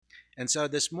And so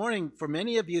this morning, for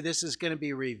many of you, this is going to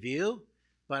be review,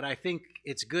 but I think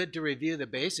it's good to review the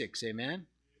basics. Amen?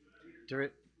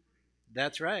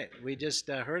 That's right. We just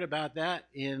heard about that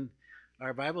in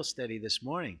our Bible study this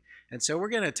morning. And so we're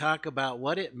going to talk about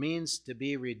what it means to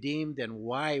be redeemed and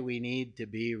why we need to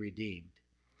be redeemed.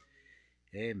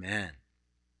 Amen.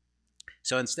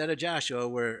 So instead of Joshua,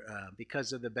 we're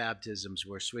because of the baptisms,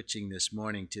 we're switching this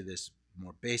morning to this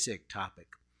more basic topic.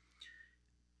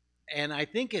 And I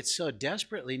think it's so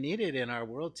desperately needed in our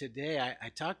world today. I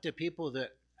talk to people that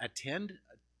attend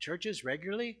churches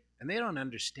regularly, and they don't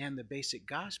understand the basic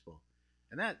gospel.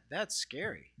 And that's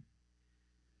scary.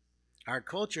 Our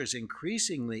culture is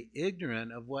increasingly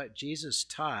ignorant of what Jesus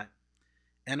taught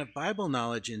and of Bible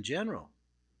knowledge in general.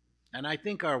 And I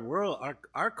think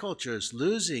our culture is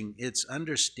losing its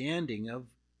understanding of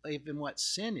even what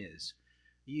sin is.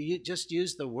 You just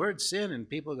use the word sin and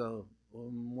people go, well,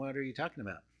 what are you talking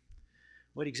about?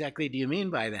 What exactly do you mean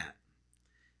by that?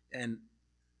 And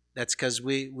that's because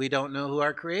we don't know who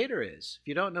our Creator is. If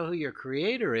you don't know who your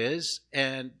Creator is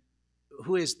and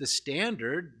who is the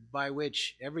standard by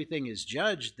which everything is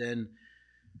judged, then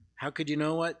how could you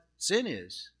know what sin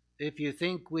is? If you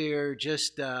think we're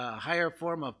just a higher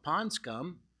form of pond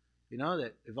scum,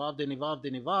 that evolved and evolved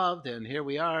and evolved, and here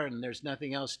we are, and there's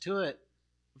nothing else to it,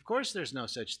 of course there's no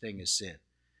such thing as sin.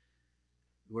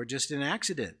 We're just an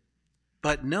accident.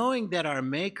 But knowing that our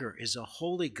Maker is a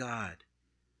holy God,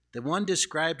 the one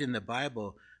described in the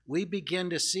Bible, we begin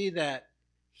to see that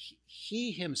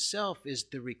He Himself is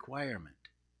the requirement.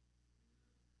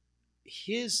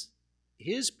 His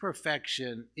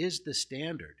perfection is the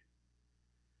standard.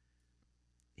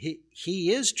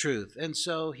 He is truth, and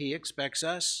so He expects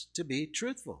us to be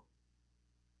truthful.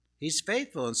 He's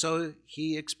faithful, and so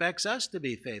He expects us to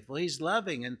be faithful. He's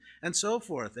loving, and so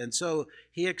forth. And so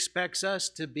He expects us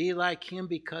to be like Him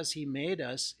because He made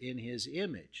us in His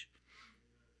image.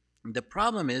 The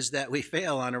problem is that we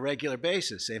fail on a regular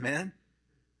basis. Amen?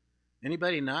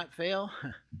 Anybody not fail?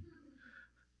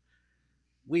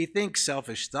 We think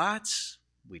selfish thoughts.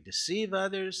 We deceive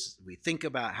others. We think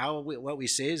about what we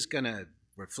say is going to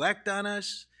reflect on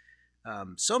us.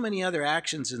 So many other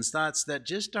actions and thoughts that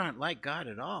just aren't like God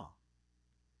at all.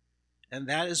 And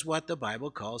that is what the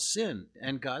Bible calls sin.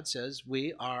 And God says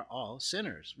we are all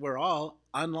sinners. We're all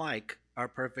unlike our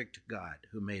perfect God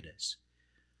who made us.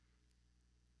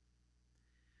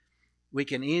 We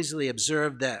can easily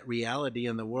observe that reality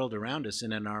in the world around us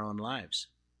and in our own lives.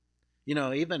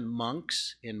 Even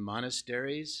monks in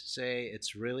monasteries say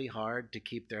it's really hard to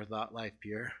keep their thought life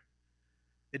pure.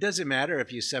 It doesn't matter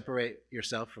if you separate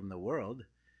yourself from the world.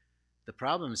 The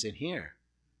problem's in here.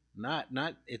 Not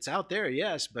it's out there,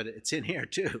 yes, but it's in here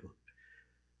too.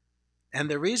 And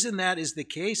the reason that is the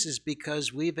case is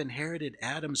because we've inherited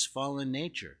Adam's fallen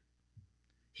nature.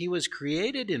 He was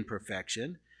created in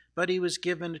perfection, but he was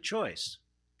given a choice.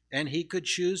 And he could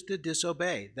choose to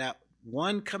disobey that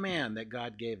one command that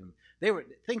God gave him.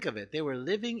 Think of it, they were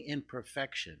living in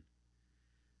perfection.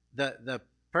 The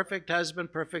perfect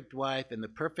husband, perfect wife, in the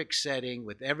perfect setting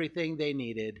with everything they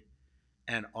needed,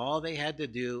 and all they had to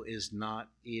do is not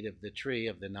eat of the tree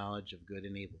of the knowledge of good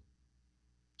and evil.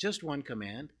 Just one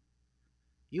command.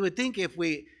 You would think if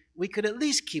we could at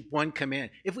least keep one command.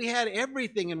 If we had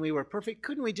everything and we were perfect,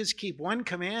 couldn't we just keep one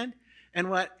command? And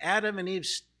what Adam and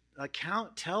Eve's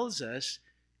account tells us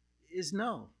is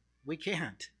no, we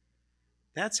can't.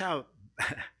 That's how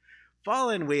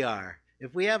fallen we are.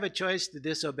 If we have a choice to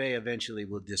disobey, eventually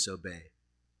we'll disobey.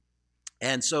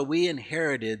 And so we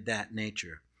inherited that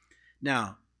nature.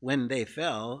 Now, when they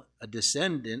fell, a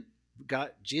descendant,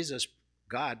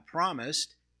 God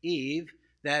promised Eve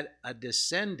that a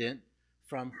descendant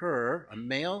from her, a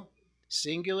male,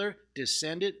 singular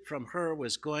descendant from her,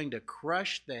 was going to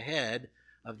crush the head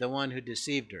of the one who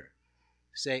deceived her,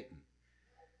 Satan.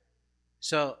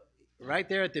 So right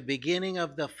there at the beginning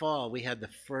of the fall, we had the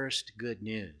first good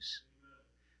news.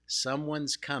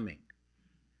 Someone's coming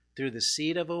through the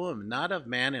seed of a woman, not of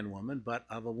man and woman, but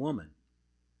of a woman.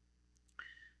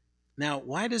 Now,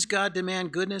 why does God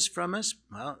demand goodness from us?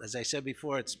 Well, as I said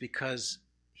before, it's because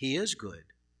He is good,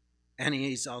 and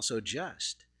He's also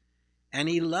just, and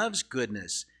He loves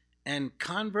goodness. And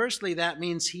conversely, that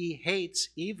means He hates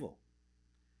evil.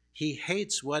 He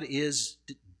hates what is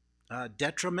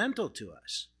detrimental to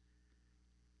us.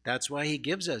 That's why He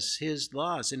gives us His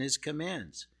laws and His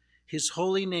commands. His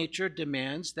holy nature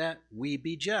demands that we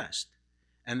be just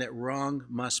and that wrong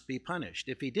must be punished.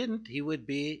 If He didn't, He would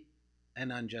be an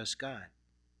unjust God.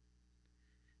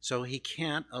 So He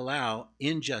can't allow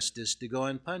injustice to go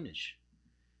unpunished.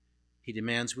 He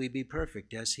demands we be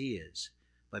perfect as He is.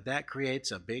 But that creates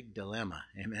a big dilemma.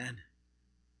 Amen?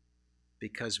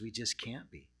 because we just can't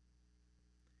be.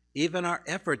 Even our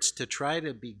efforts to try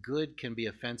to be good can be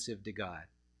offensive to God.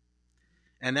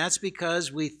 And that's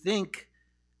because we think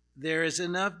there is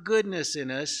enough goodness in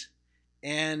us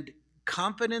and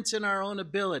confidence in our own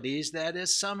abilities that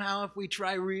is somehow, if we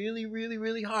try really, really,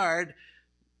 really hard,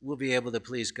 we'll be able to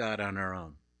please God on our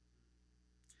own.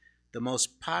 The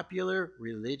most popular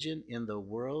religion in the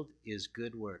world is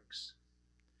good works.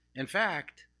 In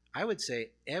fact, I would say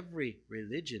every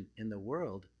religion in the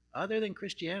world, other than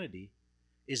Christianity,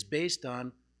 is based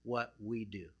on what we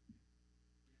do.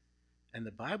 And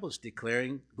the Bible's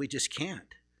declaring we just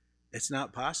can't. It's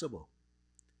not possible.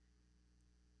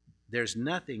 There's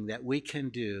nothing that we can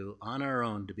do on our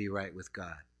own to be right with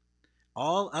God.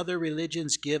 All other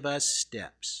religions give us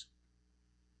steps.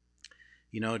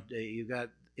 You got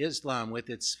Islam with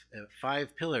its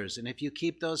 5 pillars. And if you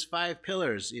keep those 5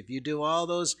 pillars, if you do all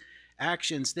those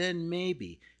actions, then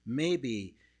maybe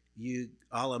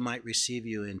Allah might receive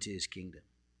you into his kingdom.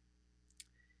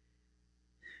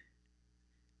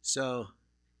 So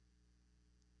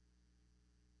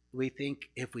we think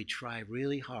if we try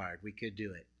really hard, we could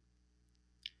do it.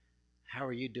 How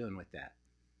are you doing with that?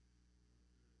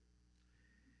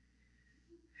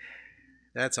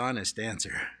 That's honest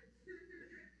answer.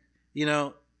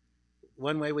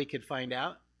 One way we could find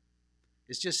out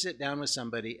is just sit down with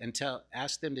somebody and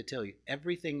ask them to tell you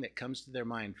everything that comes to their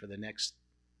mind for the next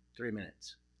 3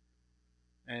 minutes.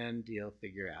 And you'll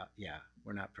figure out, yeah,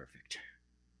 we're not perfect.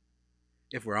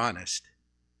 If we're honest,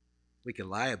 we can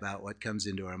lie about what comes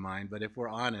into our mind, but if we're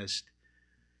honest,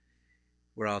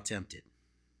 we're all tempted.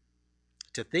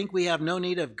 To think we have no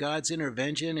need of God's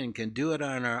intervention and can do it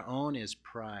on our own is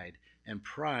pride. And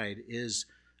pride is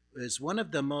one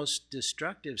of the most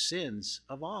destructive sins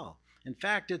of all. In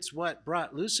fact, it's what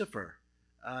brought Lucifer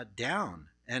down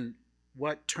and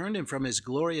what turned him from his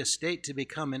glorious state to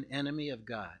become an enemy of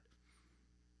God.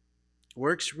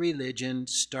 Works religion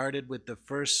started with the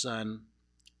first son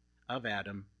of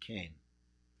Adam, Cain.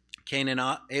 Cain and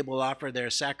Abel offered their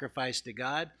sacrifice to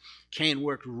God. Cain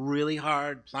worked really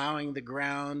hard, plowing the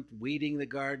ground, weeding the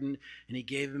garden, and he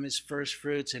gave him his first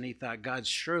fruits, and he thought, God's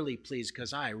surely pleased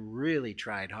because I really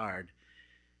tried hard.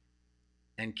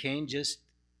 And Cain just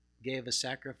gave a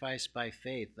sacrifice by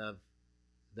faith of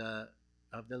the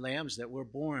lambs that were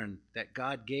born, that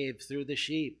God gave through the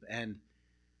sheep, and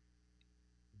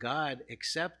God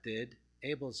accepted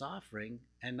Abel's offering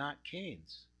and not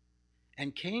Cain's.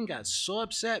 And Cain got so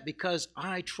upset because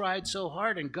I tried so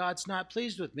hard and God's not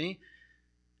pleased with me,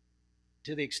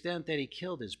 to the extent that he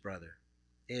killed his brother,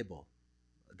 Abel.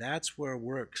 That's where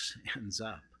works ends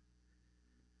up.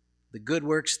 The good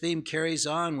works theme carries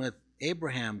on with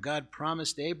Abraham. God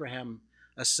promised Abraham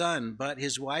a son, but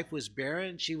his wife was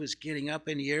barren. She was getting up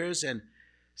in years, and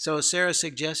so Sarah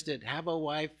suggested, have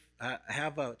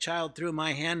a child through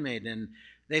my handmaid, and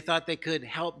they thought they could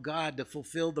help God to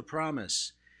fulfill the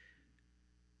promise,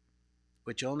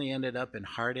 which only ended up in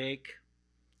heartache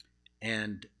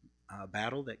and a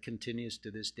battle that continues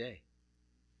to this day.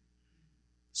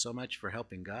 So much for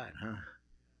helping God, huh?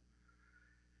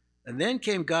 And then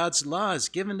came God's laws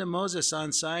given to Moses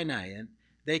on Sinai, and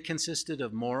they consisted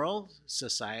of moral,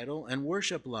 societal, and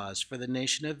worship laws for the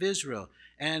nation of Israel.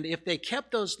 And if they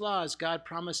kept those laws, God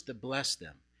promised to bless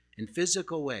them in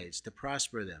physical ways, to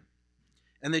prosper them.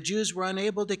 And the Jews were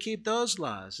unable to keep those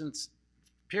laws, and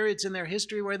periods in their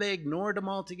history where they ignored them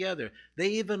altogether. They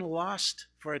even lost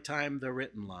for a time the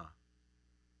written law.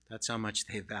 That's how much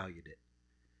they valued it.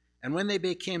 And when they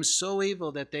became so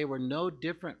evil that they were no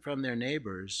different from their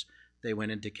neighbors, they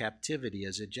went into captivity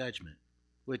as a judgment,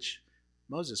 which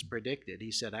Moses predicted.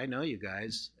 He said, I know you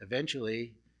guys.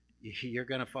 Eventually, you're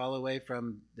going to fall away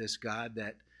from this God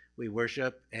that we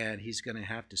worship, and he's going to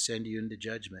have to send you into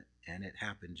judgment. And it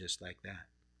happened just like that.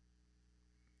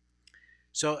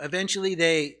 So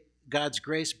eventually God's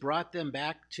grace brought them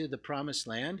back to the promised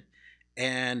land,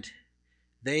 and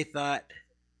they thought,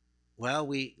 well,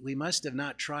 we must have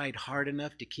not tried hard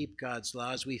enough to keep God's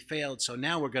laws. We failed, so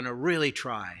now we're going to really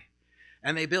try.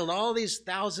 And they built all these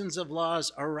thousands of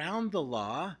laws around the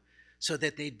law so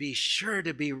that they'd be sure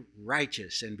to be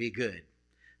righteous and be good.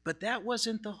 But that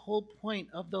wasn't the whole point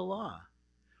of the law.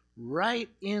 Right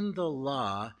in the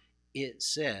law, it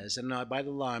says, and by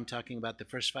the law I'm talking about the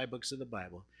first 5 books of the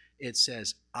Bible, it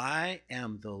says, I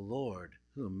am the Lord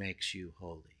who makes you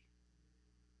holy.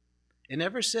 It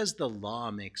never says the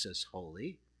law makes us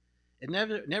holy. It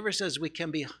never says we can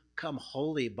become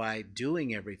holy by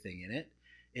doing everything in it.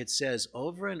 It says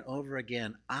over and over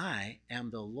again, I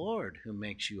am the Lord who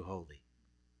makes you holy.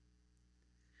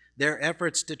 Their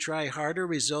efforts to try harder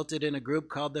resulted in a group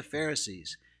called the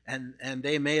Pharisees. and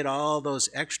they made all those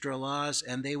extra laws,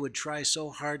 and they would try so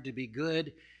hard to be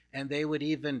good, and they would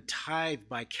even tithe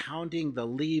by counting the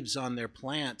leaves on their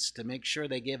plants to make sure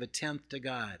they gave a tenth to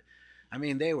God. I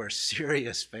mean, they were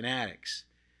serious fanatics.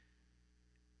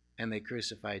 And they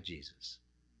crucified Jesus.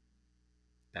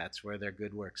 That's where their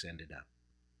good works ended up.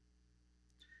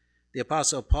 The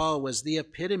Apostle Paul was the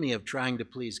epitome of trying to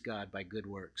please God by good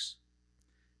works.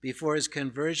 Before his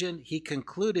conversion, he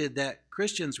concluded that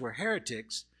Christians were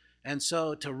heretics, and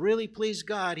so to really please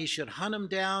God, he should hunt them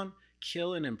down,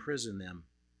 kill and imprison them.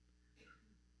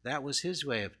 That was his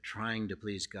way of trying to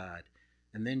please God.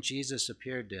 And then Jesus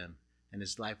appeared to him, and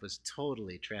his life was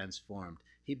totally transformed.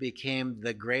 He became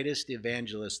the greatest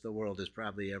evangelist the world has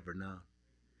probably ever known.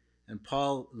 And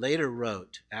Paul later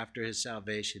wrote, after his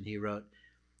salvation, he wrote,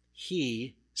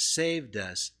 "He saved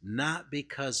us not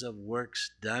because of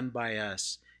works done by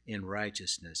us in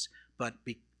righteousness, but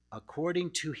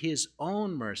according to his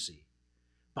own mercy,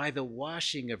 by the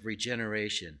washing of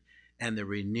regeneration and the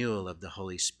renewal of the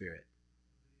Holy Spirit."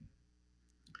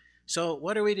 So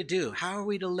what are we to do? How are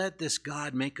we to let this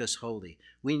God make us holy?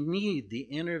 We need the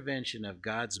intervention of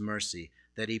God's mercy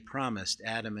that he promised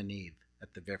Adam and Eve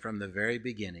from the very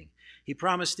beginning. He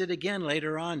promised it again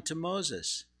later on to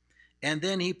Moses. And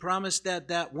then he promised that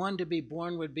that one to be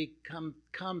born would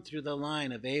come through the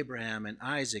line of Abraham and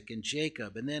Isaac and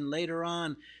Jacob. And then later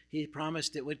on, he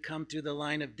promised it would come through the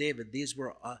line of David. These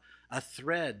were a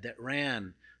thread that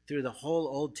ran through the whole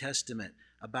Old Testament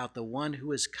about the one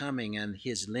who is coming and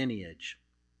his lineage.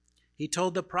 He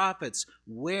told the prophets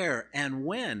where and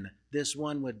when this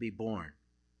one would be born.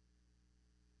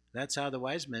 That's how the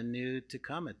wise men knew to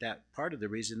come at that, part of the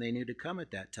reason they knew to come at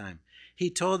that time.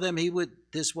 He told them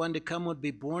this one to come would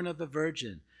be born of a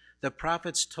virgin. The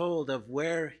prophets told of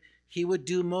where he would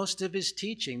do most of his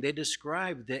teaching. They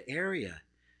described the area.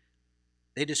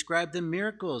 They described the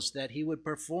miracles that he would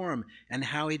perform and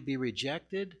how he'd be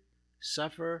rejected,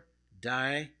 suffer,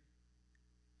 die,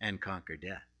 and conquer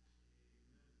death.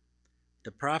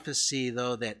 The prophecy,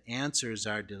 though, that answers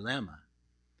our dilemma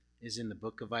is in the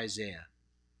book of Isaiah,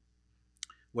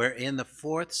 where in the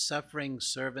fourth suffering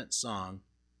servant song,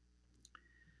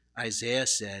 Isaiah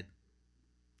said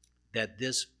that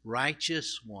this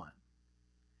righteous one,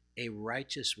 a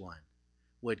righteous one,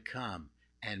 would come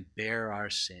and bear our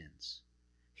sins.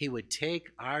 He would take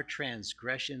our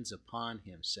transgressions upon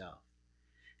himself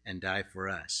and die for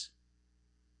us.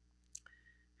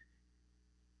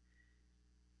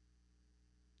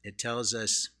 It tells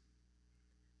us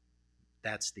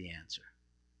that's the answer.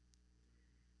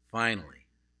 Finally.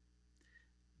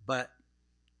 But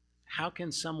how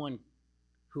can someone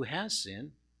who has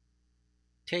sinned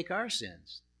take our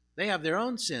sins? They have their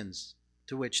own sins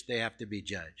to which they have to be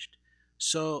judged.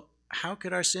 So how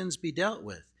could our sins be dealt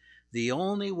with? The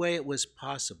only way it was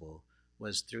possible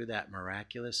was through that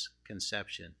miraculous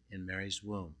conception in Mary's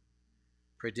womb,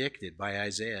 predicted by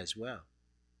Isaiah as well.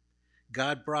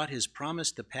 God brought his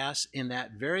promise to pass in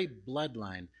that very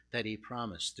bloodline that he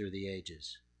promised through the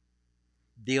ages.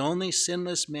 The only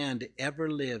sinless man to ever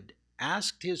lived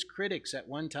asked his critics at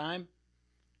one time,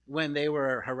 when they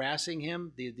were harassing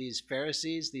him, these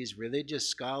Pharisees, these religious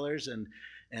scholars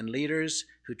and leaders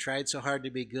who tried so hard to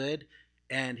be good,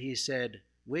 and he said,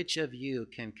 "Which of you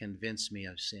can convince me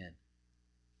of sin?"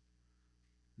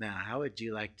 Now, how would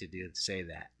you like to say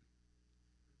that?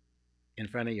 In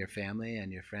front of your family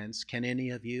and your friends? Can any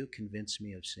of you convince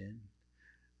me of sin?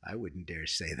 I wouldn't dare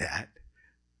say that,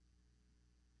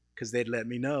 because they'd let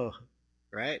me know,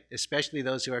 right? Especially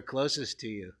those who are closest to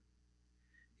you.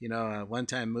 You know, one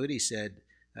time Moody said,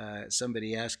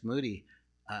 somebody asked Moody,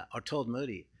 or told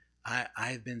Moody,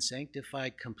 I've been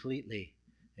sanctified completely.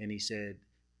 And he said,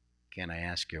 "Can I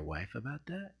ask your wife about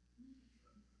that?"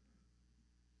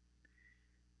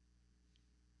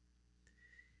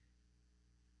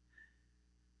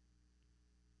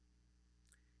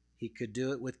 He could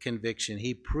do it with conviction.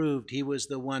 He proved he was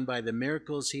the one by the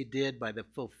miracles he did, by the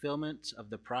fulfillment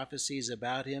of the prophecies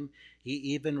about him. He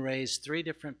even raised 3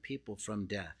 different people from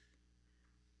death.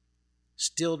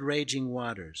 Stilled raging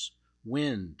waters,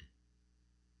 wind,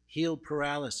 healed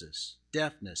paralysis,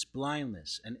 deafness,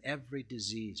 blindness, and every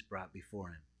disease brought before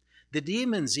him. The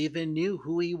demons even knew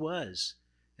who he was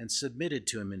and submitted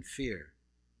to him in fear.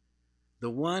 The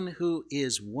one who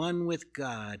is one with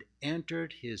God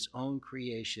entered his own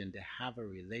creation to have a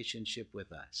relationship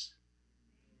with us.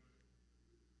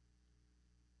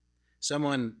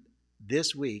 Someone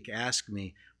this week asked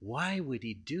me, why would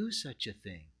he do such a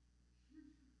thing?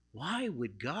 Why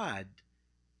would God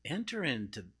enter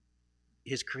into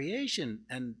his creation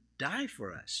and die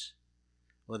for us?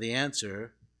 Well, the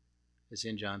answer is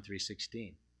in John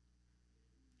 3:16.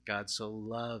 God so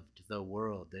loved the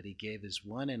world that he gave his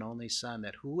one and only Son,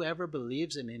 that whoever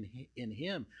believes in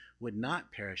him would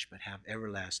not perish but have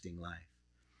everlasting life.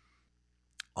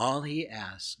 All he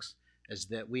asks is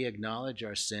that we acknowledge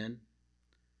our sin,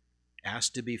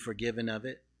 ask to be forgiven of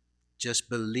it, just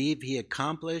believe he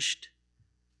accomplished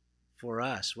for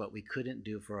us what we couldn't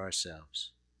do for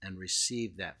ourselves, and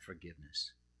receive that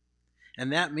forgiveness.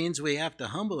 And that means we have to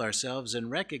humble ourselves and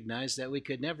recognize that we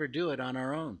could never do it on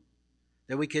our own,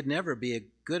 that we could never be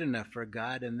good enough for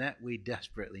God, and that we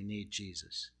desperately need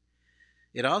Jesus.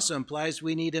 It also implies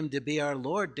we need him to be our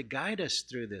Lord to guide us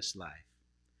through this life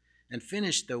and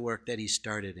finish the work that he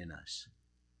started in us.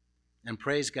 And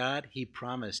praise God, he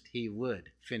promised he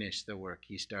would finish the work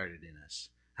he started in us.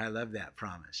 I love that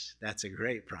promise. That's a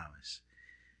great promise.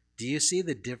 Do you see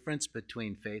the difference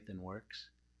between faith and works?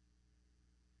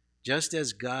 Just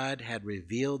as God had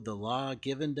revealed the law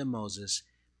given to Moses,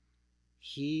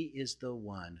 he is the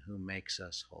one who makes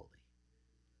us holy.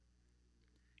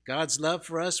 God's love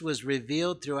for us was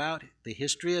revealed throughout the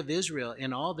history of Israel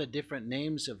in all the different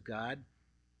names of God.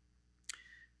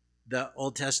 The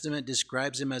Old Testament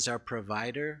describes him as our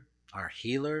provider, our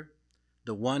healer,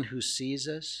 the one who sees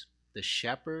us, the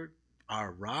shepherd,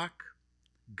 our rock,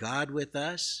 God with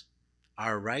us,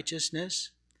 our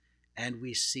righteousness, and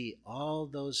we see all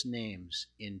those names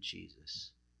in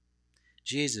Jesus.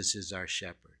 Jesus is our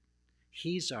shepherd.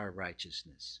 He's our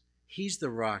righteousness. He's the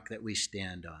rock that we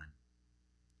stand on,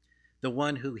 the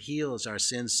one who heals our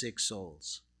sin-sick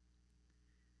souls.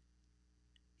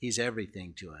 He's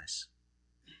everything to us.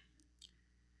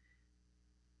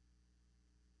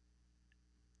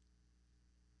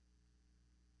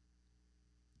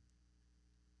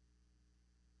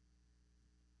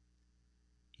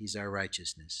 He's our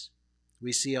righteousness.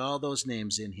 We see all those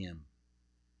names in him.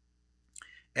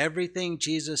 Everything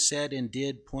Jesus said and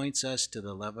did points us to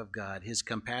the love of God, his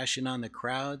compassion on the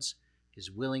crowds,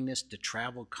 his willingness to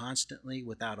travel constantly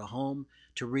without a home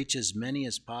to reach as many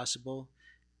as possible,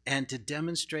 and to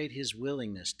demonstrate his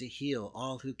willingness to heal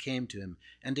all who came to him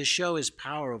and to show his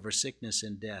power over sickness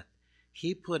and death.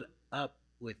 He put up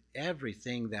with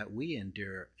everything that we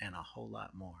endure and a whole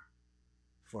lot more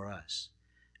for us.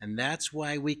 And that's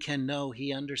why we can know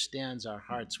he understands our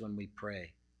hearts when we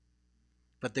pray.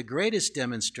 But the greatest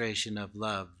demonstration of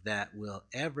love that will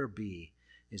ever be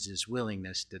is his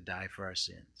willingness to die for our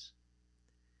sins.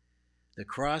 The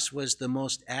cross was the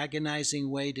most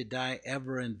agonizing way to die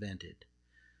ever invented.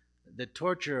 The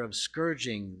torture of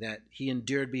scourging that he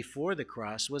endured before the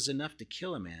cross was enough to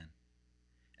kill a man.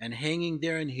 And hanging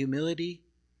there in humility,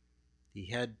 he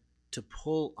had to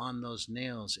pull on those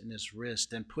nails in his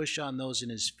wrist and push on those in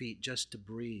his feet just to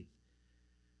breathe.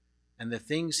 And the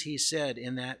things he said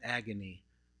in that agony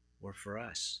were for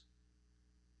us.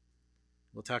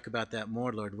 We'll talk about that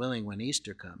more, Lord willing, when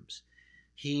Easter comes.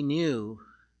 He knew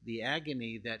the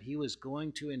agony that he was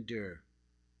going to endure.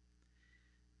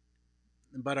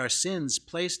 But our sins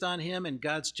placed on him and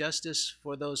God's justice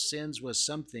for those sins was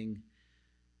something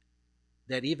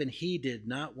that even he did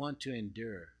not want to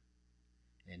endure.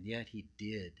 And yet he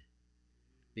did,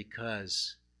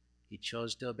 because he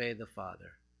chose to obey the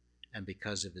Father and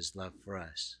because of his love for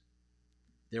us.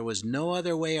 There was no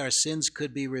other way our sins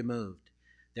could be removed.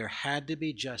 There had to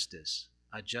be justice,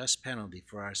 a just penalty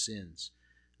for our sins.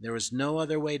 There was no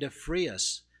other way to free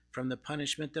us from the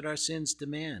punishment that our sins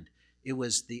demand. It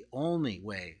was the only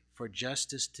way for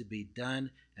justice to be done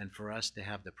and for us to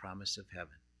have the promise of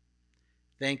heaven.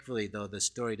 Thankfully, though, the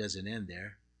story doesn't end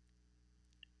there.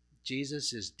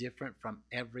 Jesus is different from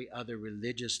every other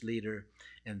religious leader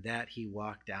in that he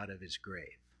walked out of his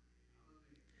grave.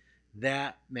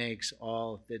 That makes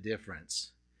all the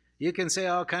difference. You can say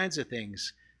all kinds of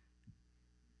things,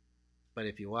 but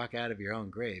if you walk out of your own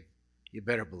grave, you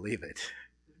better believe it.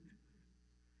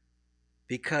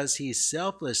 Because he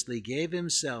selflessly gave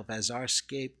himself as our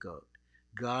scapegoat,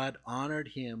 God honored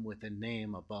him with a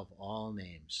name above all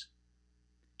names.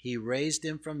 He raised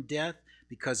him from death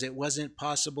because it wasn't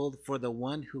possible for the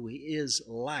one who is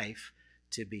life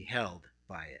to be held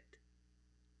by it.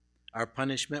 Our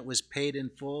punishment was paid in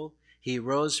full. He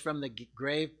rose from the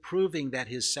grave, proving that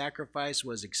his sacrifice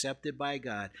was accepted by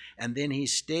God. And then he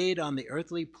stayed on the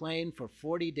earthly plane for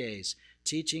 40 days,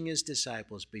 teaching his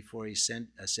disciples before he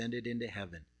ascended into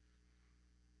heaven.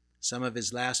 Some of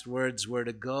his last words were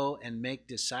to go and make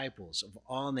disciples of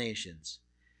all nations.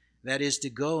 That is, to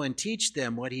go and teach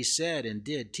them what he said and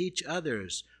did, teach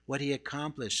others what he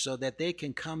accomplished so that they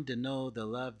can come to know the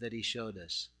love that he showed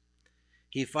us.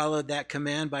 He followed that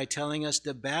command by telling us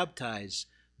to baptize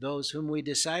those whom we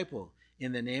disciple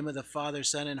in the name of the Father,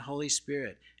 Son, and Holy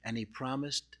Spirit, and he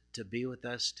promised to be with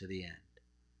us to the end.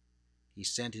 He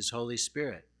sent his Holy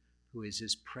Spirit, who is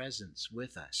his presence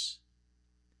with us.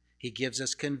 He gives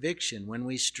us conviction when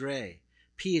we stray,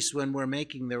 peace when we're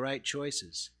making the right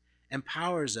choices,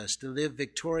 empowers us to live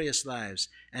victorious lives,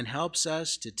 and helps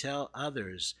us to tell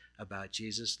others about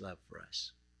Jesus' love for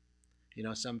us. You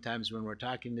know, sometimes when we're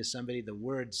talking to somebody, the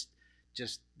words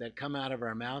just that come out of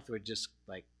our mouth are just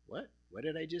like, what? What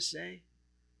did I just say?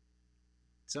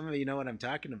 Some of you know what I'm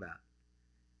talking about,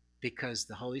 because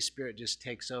the Holy Spirit just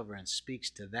takes over and speaks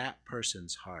to that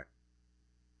person's heart.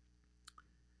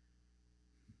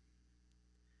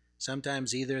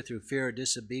 Sometimes, either through fear or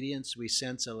disobedience, we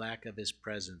sense a lack of his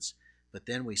presence, but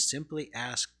then we simply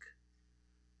ask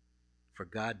for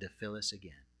God to fill us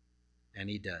again. And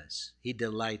he does. He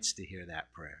delights to hear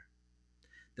that prayer.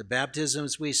 The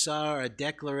baptisms we saw are a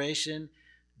declaration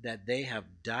that they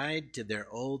have died to their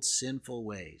old sinful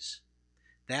ways.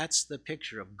 That's the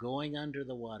picture of going under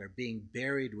the water, being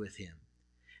buried with him.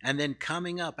 And then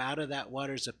coming up out of that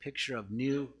water is a picture of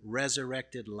new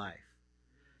resurrected life.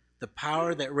 The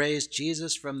power that raised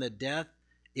Jesus from the death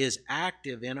is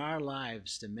active in our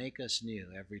lives to make us new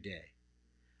every day.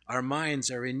 Our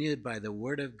minds are renewed by the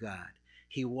Word of God.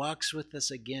 He walks with us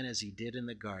again as he did in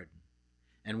the garden.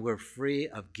 And we're free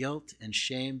of guilt and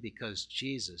shame because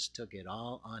Jesus took it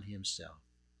all on himself.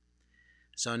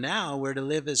 So now we're to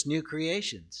live as new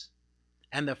creations.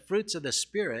 And the fruits of the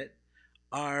Spirit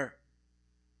are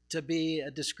to be a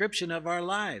description of our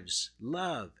lives: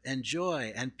 love and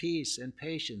joy and peace and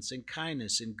patience and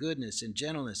kindness and goodness and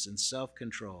gentleness and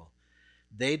self-control.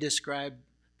 They describe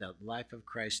the life of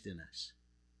Christ in us.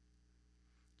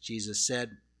 Jesus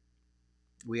said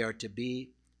we are to be,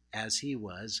 as he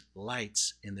was,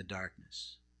 lights in the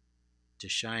darkness, to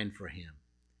shine for him.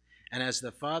 And as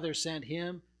the Father sent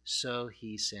him, so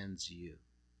he sends you.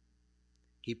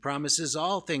 He promises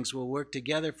all things will work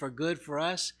together for good for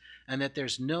us, and that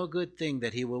there's no good thing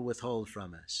that he will withhold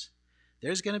from us.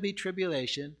 There's going to be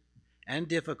tribulation and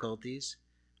difficulties,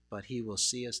 but he will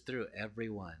see us through every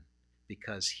one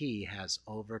because he has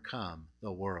overcome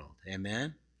the world.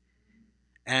 Amen?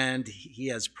 And he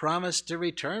has promised to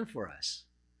return for us.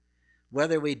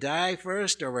 Whether we die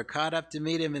first or we're caught up to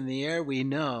meet him in the air, we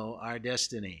know our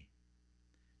destiny.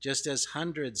 Just as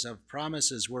hundreds of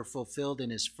promises were fulfilled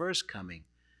in his first coming,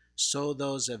 so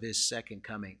those of his second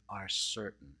coming are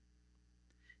certain.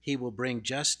 He will bring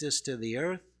justice to the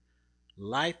earth.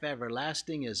 Life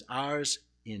everlasting is ours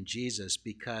in Jesus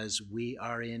because we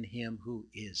are in him who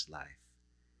is life.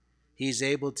 He's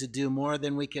able to do more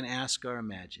than we can ask or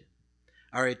imagine.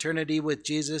 Our eternity with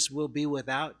Jesus will be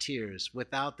without tears,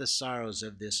 without the sorrows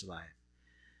of this life.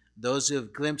 Those who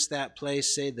have glimpsed that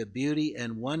place say the beauty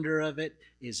and wonder of it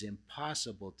is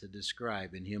impossible to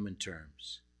describe in human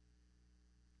terms.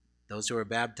 Those who are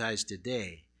baptized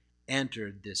today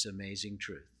entered this amazing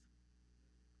truth.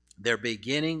 They're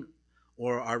beginning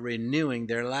or are renewing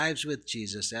their lives with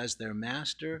Jesus as their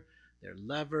master, their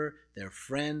lover, their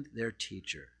friend, their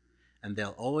teacher. And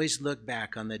they'll always look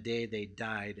back on the day they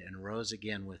died and rose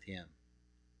again with him.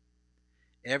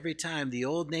 Every time the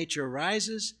old nature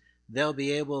rises, they'll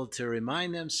be able to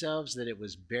remind themselves that it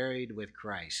was buried with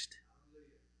Christ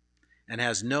and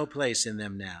has no place in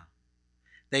them now.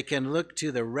 They can look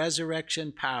to the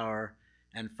resurrection power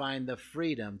and find the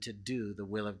freedom to do the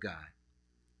will of God.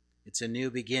 It's a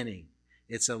new beginning.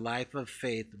 It's a life of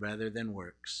faith rather than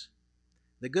works.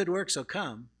 The good works will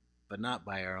come, but not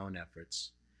by our own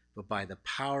efforts, but by the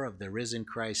power of the risen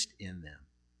Christ in them.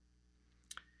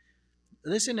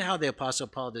 Listen to how the Apostle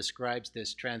Paul describes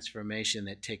this transformation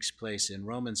that takes place in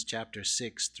Romans chapter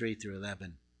 6, 3 through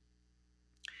 11.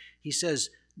 He says,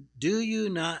 "Do you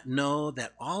not know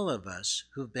that all of us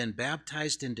who've been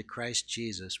baptized into Christ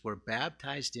Jesus were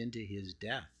baptized into his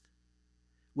death?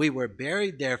 We were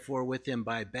buried, therefore, with him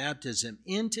by baptism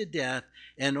into death,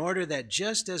 in order that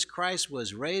just as Christ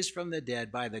was raised from the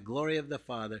dead by the glory of the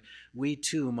Father, we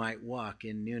too might walk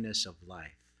in newness of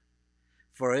life.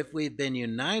 For if we've been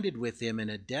united with him in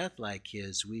a death like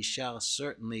his, we shall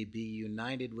certainly be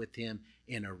united with him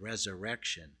in a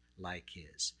resurrection like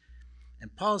his."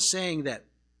 And Paul's saying that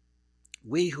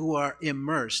we who are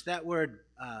immersed, that word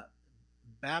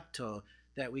bapto,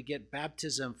 that we get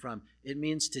baptism from, it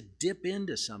means to dip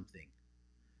into something,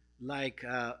 like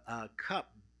a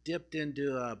cup dipped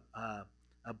into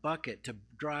a bucket to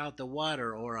draw out the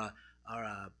water, or a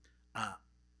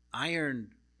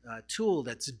iron tool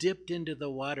that's dipped into the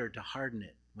water to harden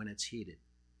it when it's heated.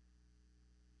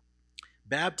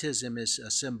 Baptism is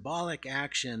a symbolic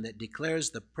action that declares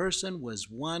the person was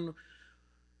one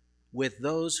with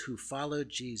those who followed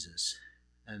Jesus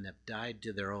and have died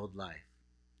to their old life.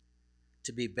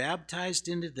 To be baptized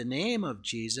into the name of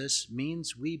Jesus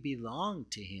means we belong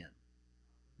to him.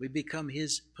 We become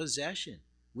his possession.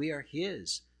 We are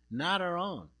his, not our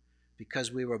own,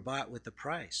 because we were bought with a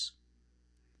price.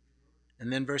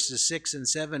 And then verses 6 and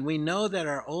 7, we know that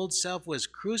our old self was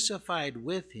crucified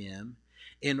with him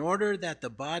in order that the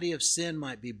body of sin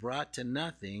might be brought to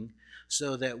nothing,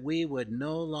 so that we would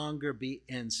no longer be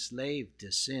enslaved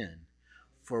to sin.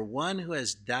 For one who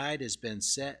has died has been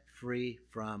set free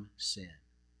from sin.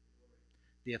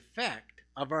 The effect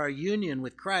of our union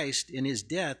with Christ in his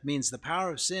death means the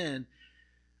power of sin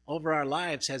over our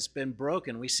lives has been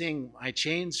broken. We sing, "My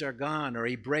chains are gone," or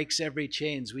 "He breaks every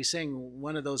chains." We sang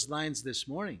one of those lines this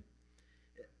morning.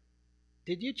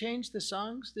 Did you change the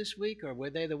songs this week, or were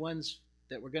they the ones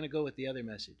that were going to go with the other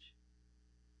message?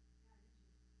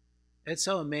 It's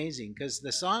so amazing because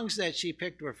the songs that she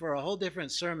picked were for a whole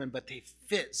different sermon, but they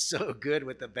fit so good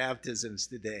with the baptisms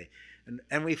today.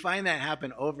 And we find that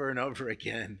happen over and over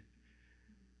again,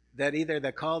 that either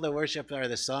the call to worship or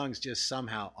the songs just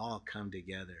somehow all come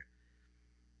together.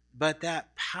 But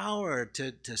that power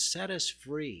to set us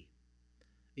free.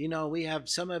 You know, we have,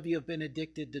 some of you have been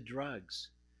addicted to drugs.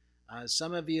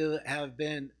 Some of you have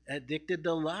been addicted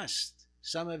to lust.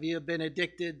 Some of you have been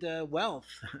addicted to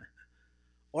wealth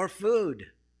or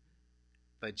food.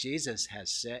 But Jesus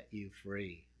has set you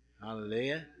free.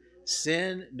 Hallelujah.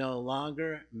 Sin no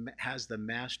longer has the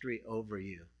mastery over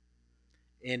you.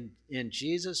 In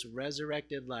Jesus'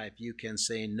 resurrected life, you can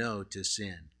say no to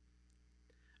sin.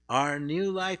 Our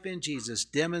new life in Jesus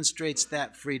demonstrates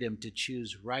that freedom to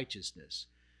choose righteousness,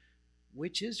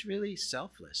 which is really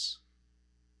selfless.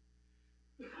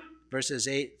 Verses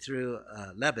 8 through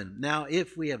 11. Now,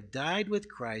 if we have died with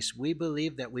Christ, we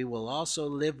believe that we will also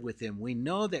live with him. We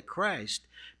know that Christ,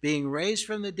 being raised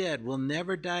from the dead, will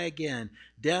never die again.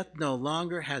 Death no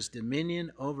longer has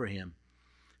dominion over him.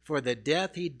 For the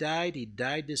death he died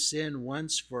to sin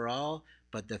once for all,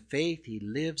 but the faith he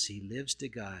lives to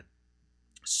God.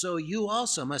 So you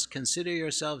also must consider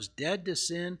yourselves dead to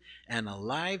sin and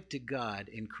alive to God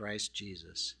in Christ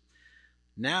Jesus.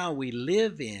 Now we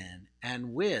live in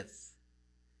and with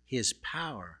his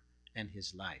power and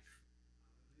his life.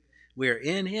 We're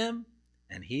in him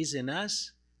and he's in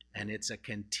us, and it's a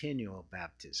continual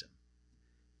baptism.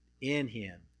 In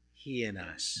him, he in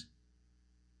us.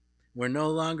 We're no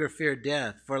longer fear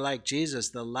death, for like Jesus,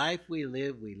 the life we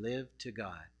live to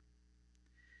God.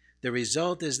 The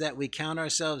result is that we count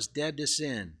ourselves dead to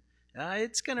sin.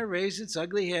 It's going to raise its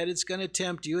ugly head. It's going to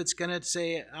tempt you. It's going to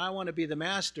say, "I want to be the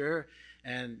master."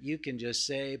 And you can just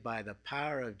say, "By the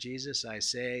power of Jesus, I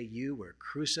say, you were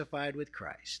crucified with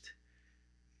Christ.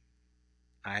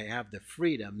 I have the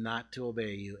freedom not to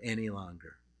obey you any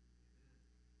longer."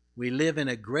 We live in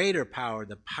a greater power,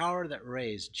 the power that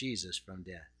raised Jesus from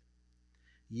death.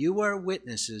 You are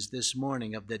witnesses this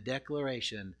morning of the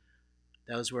declaration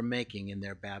those were making in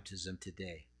their baptism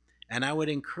today. And I would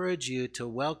encourage you to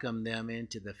welcome them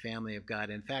into the family of God.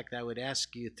 In fact, I would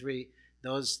ask you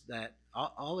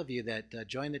all of you that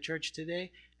joined the church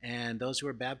today and those who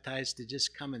are baptized, to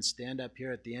just come and stand up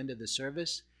here at the end of the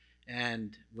service,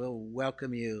 and we'll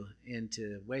welcome you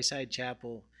into Wayside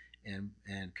Chapel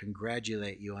and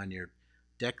congratulate you on your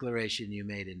declaration you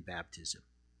made in baptism.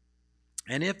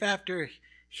 And if after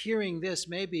hearing this,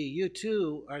 maybe you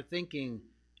too are thinking,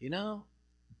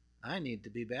 I need to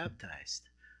be baptized.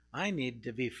 I need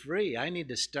to be free. I need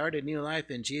to start a new life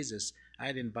in Jesus.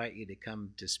 I'd invite you to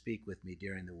come to speak with me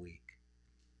during the week.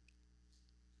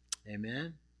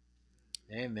 Amen?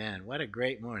 Amen. What a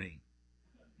great morning.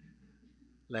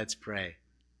 Let's pray.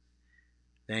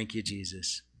 Thank you,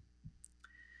 Jesus.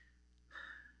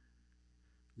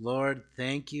 Lord,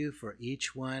 thank you for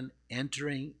each one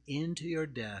entering into your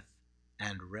death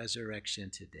and resurrection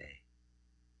today.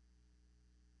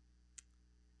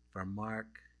 For Mark,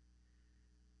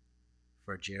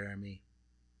 for Jeremy,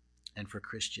 and for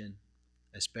Christian,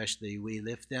 especially, we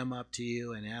lift them up to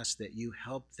you and ask that you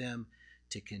help them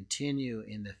to continue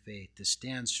in the faith, to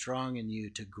stand strong in you,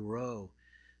 to grow,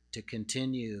 to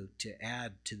continue to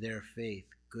add to their faith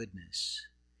goodness,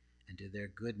 and to their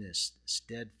goodness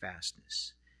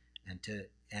steadfastness,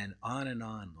 and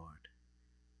on, Lord.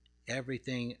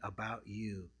 Everything about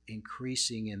you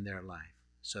increasing in their life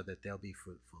so that they'll be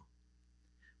fruitful.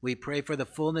 We pray for the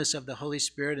fullness of the Holy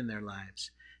Spirit in their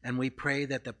lives, and we pray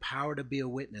that the power to be a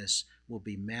witness will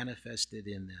be manifested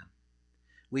in them.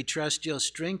 We trust you'll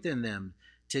strengthen them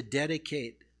to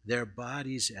dedicate their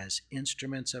bodies as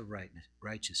instruments of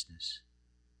righteousness.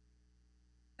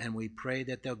 And we pray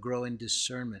that they'll grow in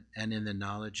discernment and in the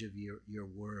knowledge of your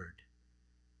word.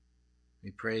 We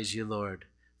praise you, Lord,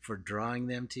 for drawing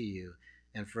them to you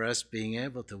and for us being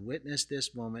able to witness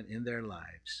this moment in their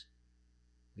lives.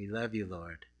 We love you,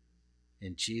 Lord.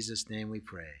 In Jesus' name we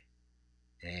pray.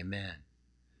 Amen.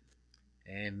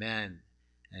 Amen.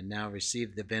 And now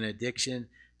receive the benediction.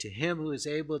 To him who is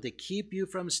able to keep you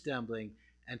from stumbling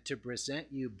and to present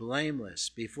you blameless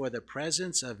before the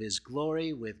presence of his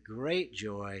glory with great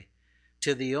joy,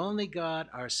 to the only God,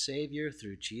 our Savior,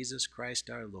 through Jesus Christ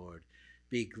our Lord,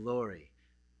 be glory,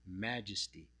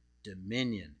 majesty,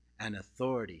 dominion, and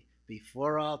authority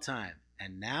before all time,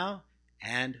 and now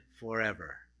and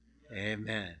forever.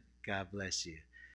 Amen. God bless you.